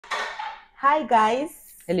Hi guys,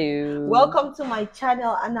 Hello. welcome to my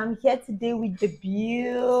channel, and I'm here today with the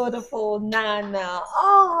beautiful Nana.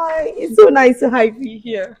 Oh, it's so nice to have you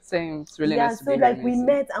here. Same. It's really Yeah, nice to so be here, like we Nancy.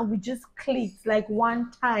 met and we just clicked like one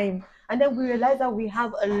time, and then we realized that we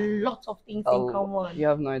have a lot of things in Oh, common. you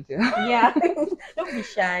have no idea. Yeah, don't be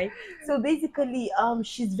shy. So basically,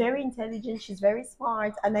 she's very intelligent, she's very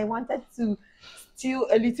smart, and I wanted to steal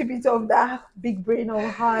a little bit of that big brain of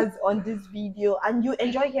hers on this video. And you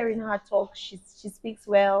enjoy hearing her talk. She speaks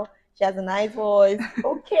well. She has a nice voice.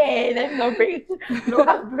 Okay, let's not bring blow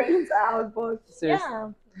her brains out. But Seriously.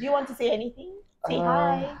 yeah, do you want to say anything? Say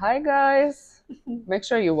hi. Hi guys. Make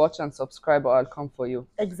sure you watch and subscribe, or I'll come for you.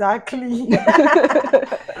 Exactly.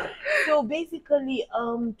 So basically,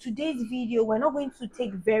 today's video we're not going to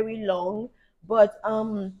take very long, but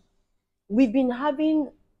we've been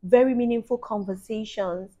having very meaningful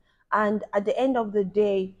conversations, and at the end of the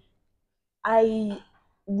day, I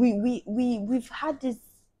we've had this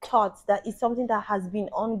thought that is something that has been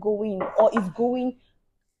ongoing or is going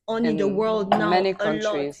on in the world now many a lot.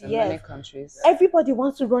 countries. In Yes, many countries. everybody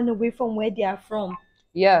wants to run away from where they are from.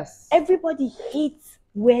 Yes. Everybody hates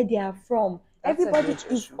where they are from. That's a Everybody huge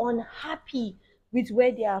is issue. unhappy with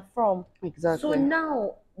where they are from. Exactly. So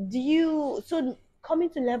now, coming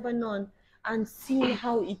to Lebanon and seeing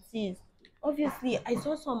how it is, obviously, I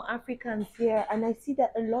saw some Africans here, and I see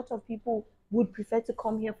that a lot of people would prefer to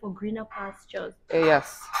come here for greener pastures.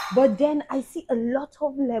 Yes. But then I see a lot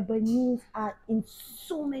of Lebanese are in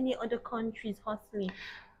so many other countries hustling.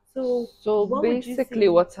 So what would you basically say?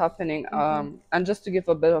 what's happening, and just to give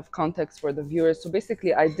a bit of context for the viewers, so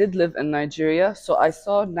basically I did live in Nigeria, so I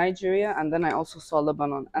saw Nigeria and then I also saw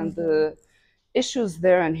Lebanon, and the issues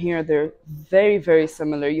there and here, they're very, very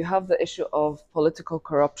similar. You have the issue of political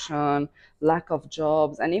corruption, lack of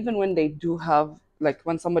jobs, and even when they do have, like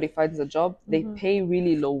when somebody finds a job, they pay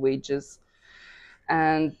really low wages.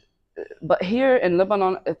 And but here in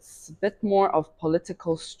Lebanon, it's a bit more of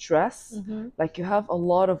political stress. Like you have a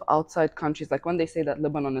lot of outside countries, like when they say that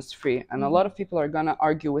Lebanon is free, and a lot of people are gonna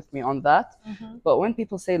argue with me on that. But when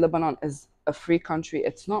people say Lebanon is a free country,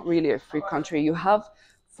 it's not really a free country. You have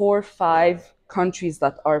 4 or 5 countries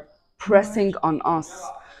that are pressing on us.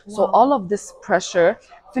 So all of this pressure,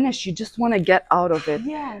 finish, you just want to get out of it.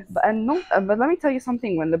 Yes. But let me tell you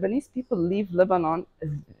something. When Lebanese people leave Lebanon,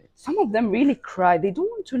 some of them really cry. They don't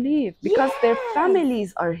want to leave because their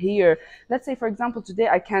families are here. Let's say, for example, today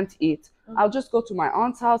I can't eat. I'll just go to my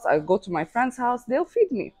aunt's house. I'll go to my friend's house. They'll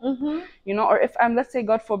feed me. You know, or if I'm, let's say,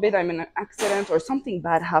 God forbid, I'm in an accident or something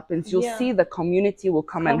bad happens, you'll see the community will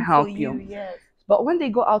come and help you. Yes. But when they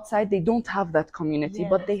go outside, they don't have that community,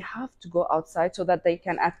 but they have to go outside so that they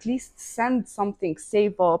can at least send something,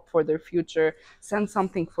 save up for their future, send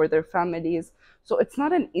something for their families. So it's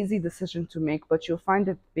not an easy decision to make, but you'll find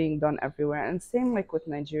it being done everywhere. And same like with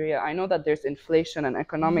Nigeria. I know that there's inflation and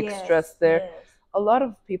economic stress there. A lot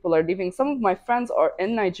of people are leaving. Some of my friends are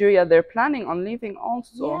in Nigeria. They're planning on leaving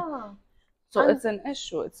also. So it's an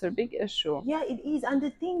issue. It's a big issue. Yeah, it is. And the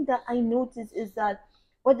thing that I notice is that,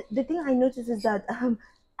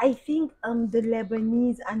 I think the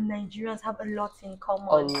Lebanese and Nigerians have a lot in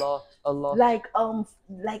common. A lot. Like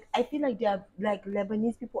I feel like they are like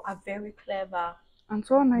Lebanese people are very clever, And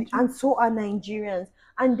so are Nigerians. and so are Nigerians.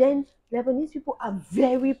 And then Lebanese people are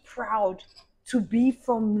very proud to be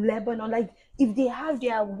from Lebanon. Like if they have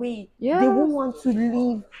their way, they won't want to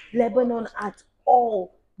leave Lebanon at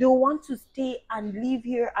all. They want to stay and live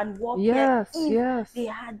here and work here if they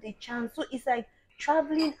had the chance. So it's like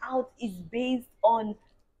traveling out is based on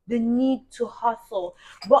the need to hustle.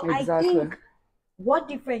 But I think what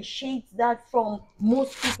differentiates that from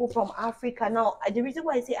most people from Africa now, the reason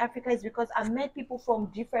why I say Africa is because I've met people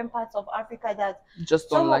from different parts of Africa that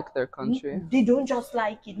just don't like their country. They don't just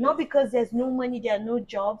like it, not because there's no money, there are no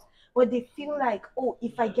jobs, but they feel like, oh,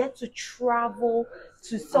 if I get to travel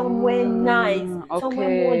to somewhere nice,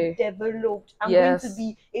 somewhere more developed, I'm going to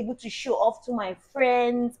be able to show off to my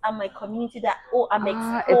friends and my community that, oh, I'm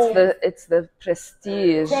exposed. It's the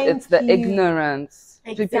prestige, it's the ignorance.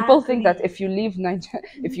 People think that if you leave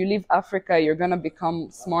if you leave Africa, you're gonna become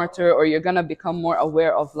smarter or you're gonna become more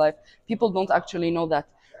aware of life. People don't actually know that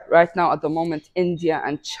right now at the moment, India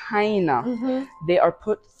and China, they are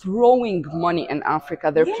throwing money in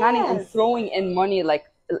Africa. They're planning on throwing in money like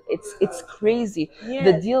it's crazy.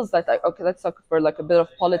 The deals that okay, let's talk for like a bit of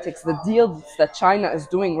politics. The deals that China is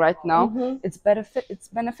doing right now, it's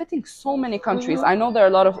benefiting so many countries. I know there are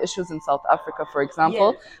a lot of issues in South Africa, for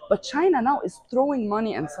example, but China now is throwing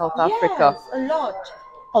money in South Africa.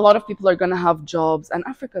 A lot of people are going to have jobs, and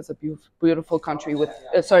Africa is a beautiful country with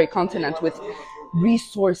continent with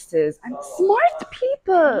resources and smart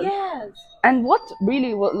people. Yes. And what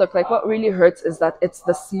really what really hurts is that it's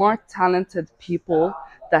the smart, talented people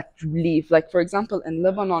that leave. Like, for example, in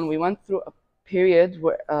Lebanon, we went through a period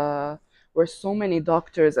where so many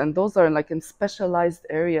doctors, and those are like in specialized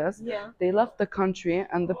areas, Yeah. they left the country,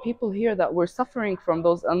 and the people here that were suffering from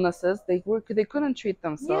those illnesses, they couldn't treat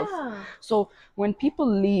themselves. Yeah. So when people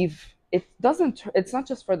leave, it's not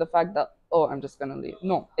just for the fact that, oh, I'm just gonna leave.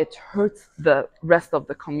 No, it hurts the rest of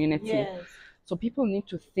the community. Yes. So people need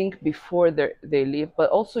to think before they leave, but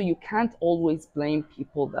also you can't always blame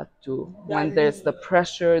people that do. When there's the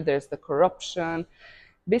pressure, there's the corruption.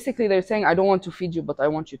 Basically, they're saying, I don't want to feed you, but I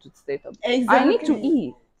want you to stay. Exactly. I need to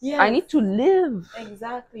eat. Yes. I need to live.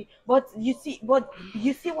 Exactly. But you see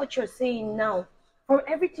what you're saying now. From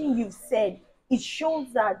everything you've said, it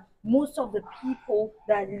shows that most of the people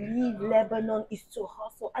that leave Lebanon is to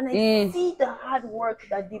hustle. And I see the hard work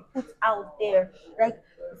that they put out there. Like,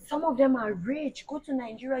 some of them are rich. Go to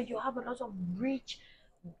Nigeria, you have a lot of rich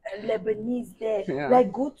Lebanese there. Yeah.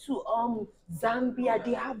 Like, go to Zambia,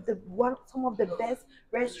 they have some of the best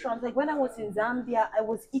restaurants. Like, when I was in Zambia, I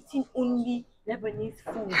was eating only Lebanese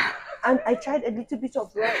food, and I tried a little bit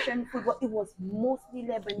of Russian food, but it was mostly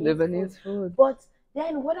Lebanese food. But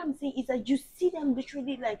then what I'm saying is that you see them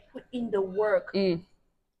literally like put in the work.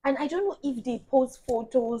 And I don't know if they post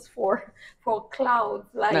photos for clouds.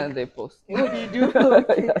 Like, No, they post. Oh, they do?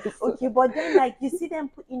 Okay. Yes. Okay, but then like you see them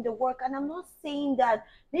put in the work, and I'm not saying that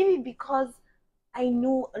maybe because I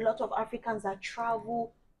know a lot of Africans that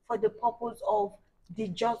travel for the purpose of they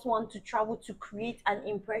just want to travel to create an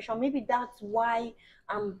impression. Maybe that's why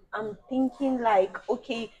I'm thinking like,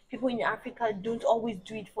 okay, people in Africa don't always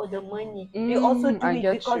do it for the money. They also do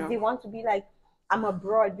it because they want to be like, I'm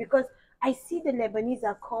abroad. Because I see the Lebanese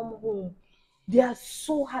that come home, they are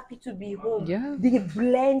so happy to be home. Yeah. They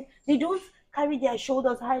blend. They don't carry their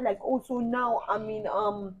shoulders high like, oh, so now I mean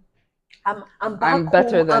I'm back I'm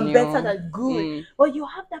better home, than I'm you. better than good. But you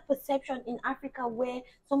have that perception in Africa where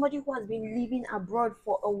somebody who has been living abroad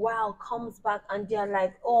for a while comes back and they're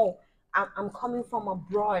like, oh, I'm coming from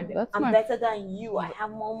abroad. I'm better than you. I have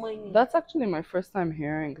more money. That's actually my first time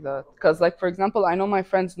hearing that. Because, like, for example, I know my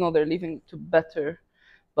friends know they're leaving to better,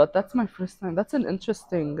 but that's my first time. That's an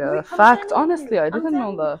interesting fact. Honestly, I didn't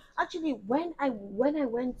know that. Actually, when I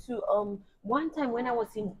went to one time when I was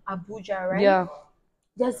in Abuja, right? Yeah.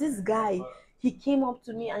 There's this guy. He came up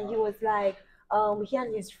to me and he was like, he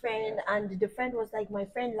and his friend, and the friend was like, my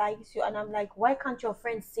friend likes you. And I'm like, why can't your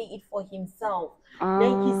friend say it for himself?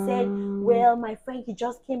 Then he said, well, my friend, he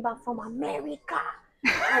just came back from America.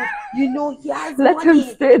 And you know, he has Let money.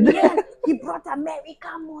 him stay there. Yes, he brought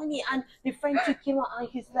American money. And the friend took him out and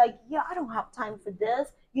he's like, yeah, I don't have time for this.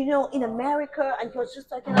 You know, in America. And he was just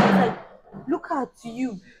talking, I was like, look at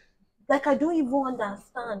you. Like, I don't even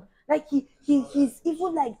understand. Like, he's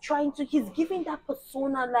even like trying to, he's giving that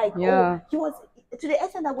persona like, oh, he was, to the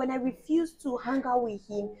extent that when I refused to hang out with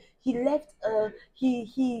him, he left,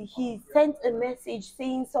 he sent a message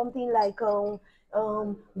saying something like,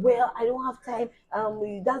 well, I don't have time.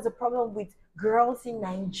 That's the problem with girls in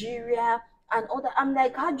Nigeria and all that. I'm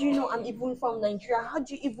like, how do you know I'm even from Nigeria? How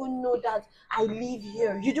do you even know that I live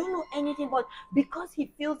here? You don't know anything, but because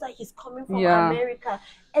he feels like he's coming from America,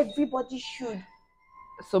 everybody should.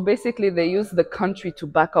 So basically, they use the country to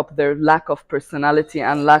back up their lack of personality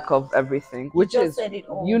and lack of everything, which is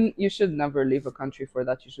you should never leave a country for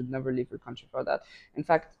that. You should never leave your country for that. In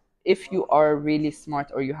fact, if you are really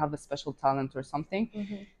smart or you have a special talent or something,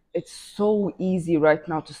 it's so easy right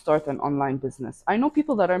now to start an online business. I know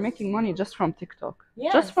people that are making money just from TikTok.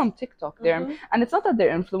 Yes. Just from TikTok. And it's not that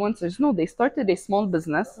they're influencers. No, they started a small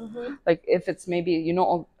business. Like, if it's maybe, you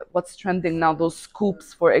know, what's trending now, those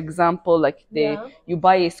scoops, for example, like you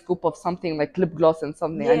buy a scoop of something like lip gloss and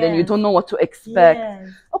something, and then you don't know what to expect.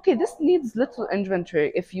 Okay, this needs little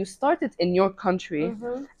inventory. If you start it in your country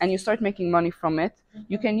and you start making money from it,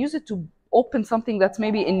 you can use it to open something that's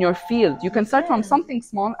maybe in your field. You can start from something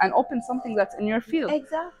small and open something that's in your field.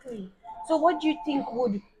 Exactly. So what do you think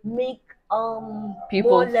would make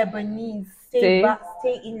people, more Lebanese stay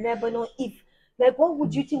in Lebanon? If, like, what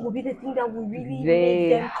would you think would be the thing that would really make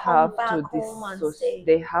them come back home and stay?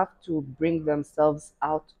 They have to bring themselves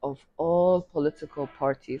out of all political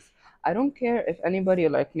parties. I don't care if anybody,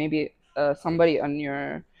 like maybe somebody on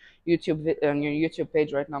your YouTube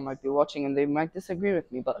page right now might be watching and they might disagree with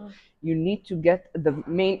me, but you need to the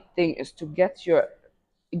main thing is to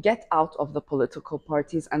get out of the political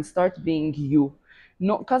parties and start being you.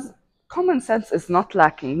 No, because common sense is not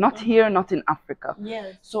lacking, not here, not in Africa.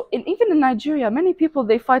 Yes. So even in Nigeria, many people,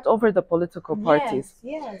 they fight over the political parties.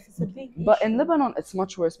 Yes, it's a big issue. But in Lebanon, it's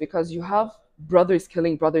much worse because you have brothers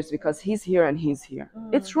killing brothers because he's here and he's here.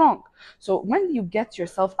 It's wrong. So when you get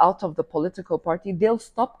yourself out of the political party, they'll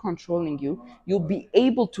stop controlling you. You'll be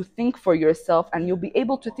able to think for yourself, and you'll be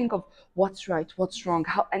able to think of what's right, what's wrong,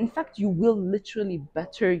 how. In fact, you will literally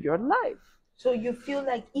better your life. So you feel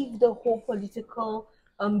like if the whole political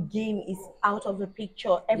game is out of the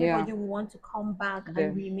picture, everybody will want to come back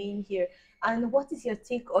and remain here. And what is your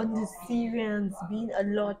take on the Syrians being a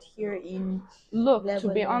lot here in Lebanon? To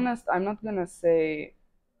be honest, I'm not gonna say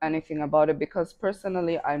anything about it because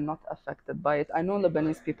personally I'm not affected by it. I know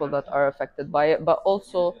Lebanese people that are affected by it, but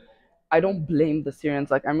also I don't blame the Syrians.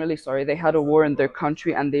 Like, I'm really sorry. They had a war in their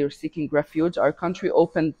country and they were seeking refuge. Our country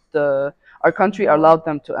allowed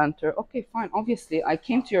them to enter. Okay, fine. Obviously, I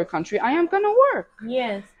came to your country. I am gonna work.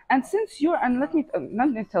 Yes. And since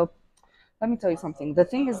let me tell you something. The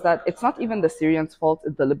thing is that it's not even the Syrians' fault,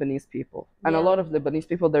 it's the Lebanese people. And a lot of Lebanese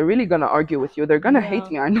people, they're really going to argue with you. They're going to hate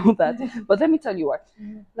me, I know that. But let me tell you what.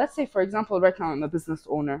 Let's say, for example, right now I'm a business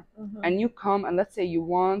owner. And you come and let's say you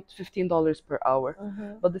want $15 per hour.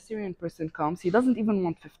 But the Syrian person comes, he doesn't even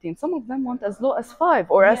want 15. Some of them want as low as 5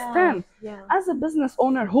 or as 10. As a business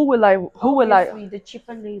owner, who will I? The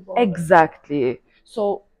cheaper labor. Exactly.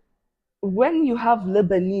 So when you have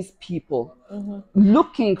Lebanese people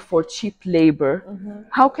looking for cheap labor,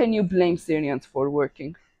 how can you blame Syrians for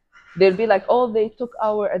working? They'll be like, oh,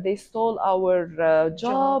 they stole our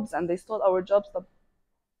jobs and they stole our jobs.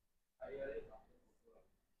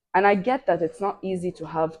 And I get that it's not easy to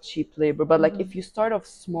have cheap labor, but like if you start off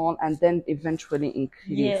small and then eventually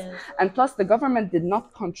increase. And plus the government did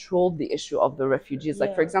not control the issue of the refugees.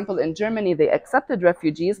 Like for example, in Germany, they accepted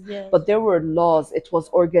refugees, but there were laws. It was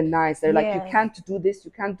organized. They're like, you can't do this,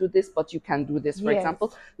 you can't do this, but you can do this. For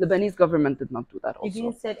example, Lebanese government did not do that also. It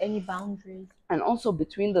didn't set any boundaries. And also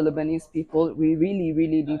between the Lebanese people, we really,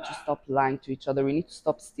 really need to stop lying to each other. We need to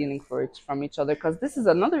stop stealing from each other, because this is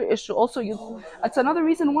another issue. Also, it's another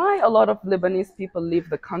reason why a lot of Lebanese people leave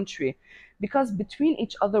the country, because between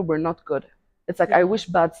each other, we're not good. It's like, I wish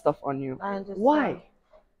bad stuff on you. Why?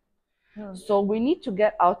 So we need to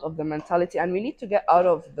get out of the mentality, and we need to get out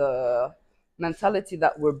of the mentality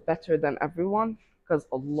that we're better than everyone, because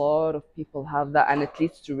a lot of people have that, and it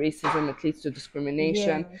leads to racism, it leads to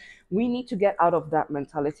discrimination. We need to get out of that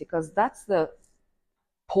mentality, because that's the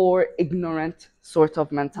poor, ignorant sort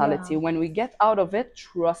of mentality. When we get out of it,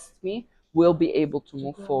 trust me, we'll be able to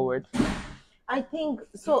move forward. I think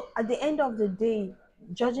so. At the end of the day,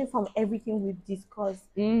 judging from everything we've discussed,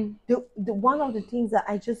 the one of the things that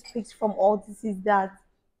I just picked from all this is that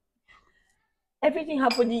everything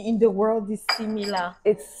happening in the world is similar.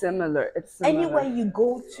 It's similar. Anywhere you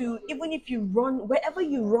go to, even if you run, wherever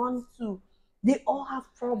you run to, they all have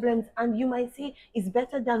problems, and you might say it's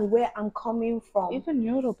better than where I'm coming from. Even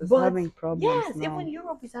Europe is having problems. Yes, now. Even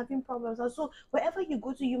Europe is having problems. Also, wherever you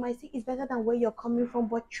go to, you might say it's better than where you're coming from.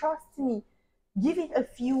 But trust me, give it a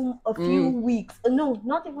few weeks. No,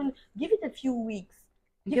 not even. Give it a few weeks.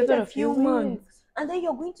 Give it a few months. And then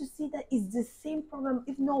you're going to see that it's the same problem,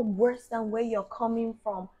 if not worse than where you're coming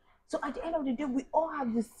from. So at the end of the day, we all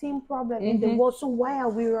have the same problem in the world. So why are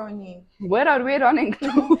we running? Where are we running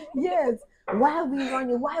to? Yes. Why are we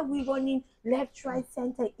running? Why are we running left, right,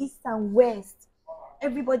 center, east and west?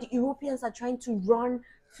 Everybody, Europeans are trying to run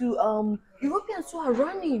to Europeans who are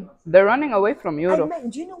running. They're running away from Europe.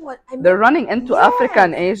 Do you know what? They're running into Africa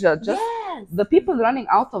and Asia. Just the people running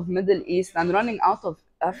out of Middle East and running out of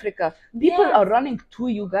Africa, people are running to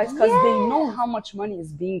you guys because they know how much money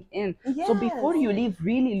is being in. So before you leave,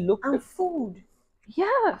 really look at food.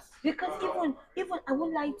 Yes, because even I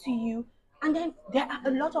won't lie to you. And then there are a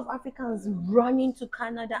lot of Africans running to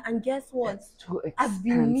Canada, and guess what? It's too expensive. I've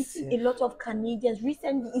been meeting a lot of Canadians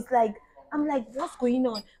recently. It's like, I'm like, what's going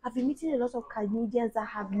on? I've been meeting a lot of Canadians that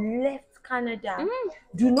have left Canada,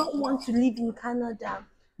 do not want to live in Canada.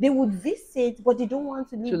 They would visit, but they don't want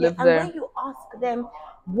to live there. And when you ask them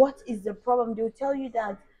what is the problem, they'll tell you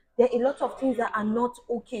that there are a lot of things that are not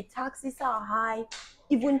okay. Taxes are high.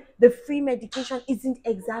 Even the free medication isn't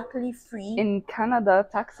exactly free. In Canada,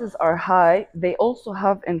 taxes are high. They also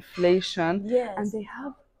have inflation. Yes. And they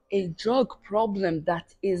have a drug problem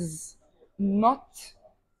that is not,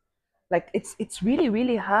 like, it's really,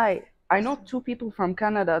 really high. I know 2 people from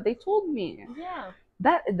Canada. They told me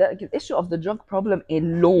that the issue of the drug problem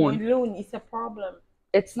alone is a problem.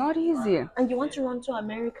 It's not easy. And you want to run to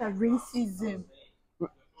America, racism.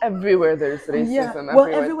 Everywhere there's racism.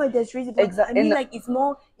 Well, everywhere there's racism. Exactly. I mean, like, it's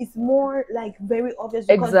more like very obvious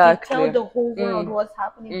because they tell the whole world what's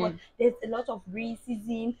happening. But there's a lot of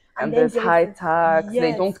racism, and there's high tax.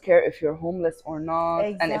 They don't care if you're homeless or not.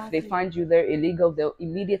 And if they find you there illegal, they'll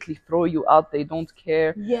immediately throw you out. They don't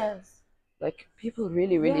care. Yes. Like people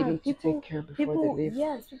really, really Yeah, need to take care before they leave.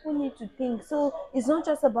 yes, people need to think. So it's not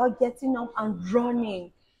just about getting up and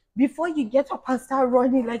running. Before you get up and start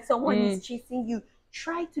running like someone is chasing you,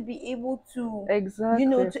 try to be able to,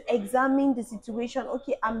 Exactly. to examine the situation.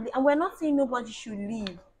 Okay, and we're not saying nobody should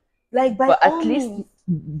leave. Like by But all at least means,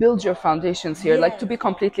 build your foundations here. Like to yes, be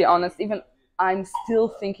completely honest, even I'm still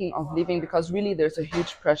thinking of leaving because really there's a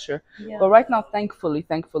huge pressure. yeah, But right now, thankfully,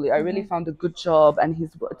 I really found a good job and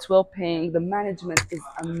it's well paying. The management is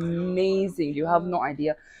amazing. You have no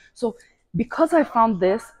idea. So because I found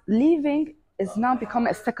this, leaving is now become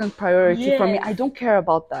a second priority for me. yes, I don't care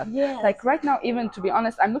about that. yes, Like right now, even to be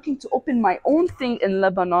honest, I'm looking to open my own thing in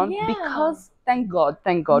Lebanon yeah, because thank God,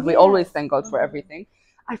 we always yes, thank God for everything.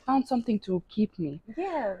 I found something to keep me.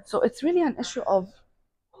 yes. So it's really an issue of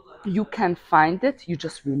you can find it, you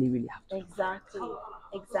just really, really have to look for it. Exactly.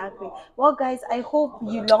 Exactly. Well, guys, I hope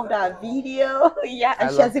you loved our video. Yeah, I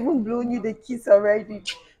and she love has even blown you the kiss already.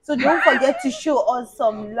 So don't forget to show us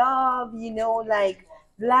some love, like,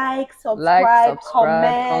 like, subscribe, subscribe,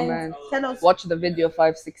 comment, comment, tell us watch the video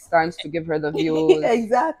 5, 6 times to give her the views.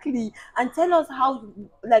 exactly, and tell us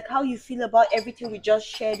how you feel about everything we just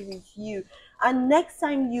shared with you. And next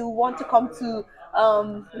time you want to come to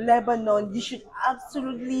Lebanon, you should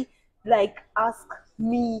absolutely ask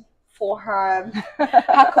me for her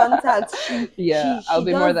contact. she Yeah, she I'll she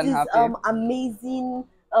be more does than this happy. amazing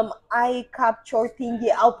eye capture thingy.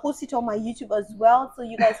 I'll post it on my YouTube as well so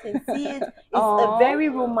you guys can see it. It's a Aww. very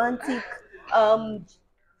romantic um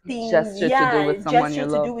thing, Gesture to do yeah, with someone gesture you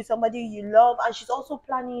to love. do with somebody you love. And she's also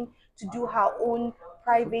planning to do her own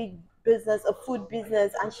private business, a food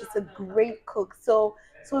business, and she's a great cook. So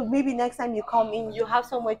maybe next time you come in, you have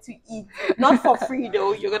somewhere to eat, not for free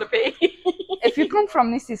though, you're gonna pay. If you come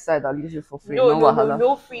from Nisi side, I'll leave you for free. No, No no, no, wahala.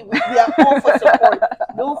 no free. We are all for support.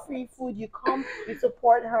 No free food. You come, you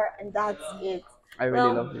support her, and that's it. I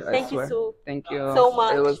really Well, love you, I thank you swear. so Thank you. so It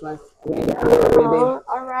much. was nice. Baby.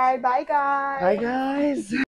 All right, bye Bye, guys. guys.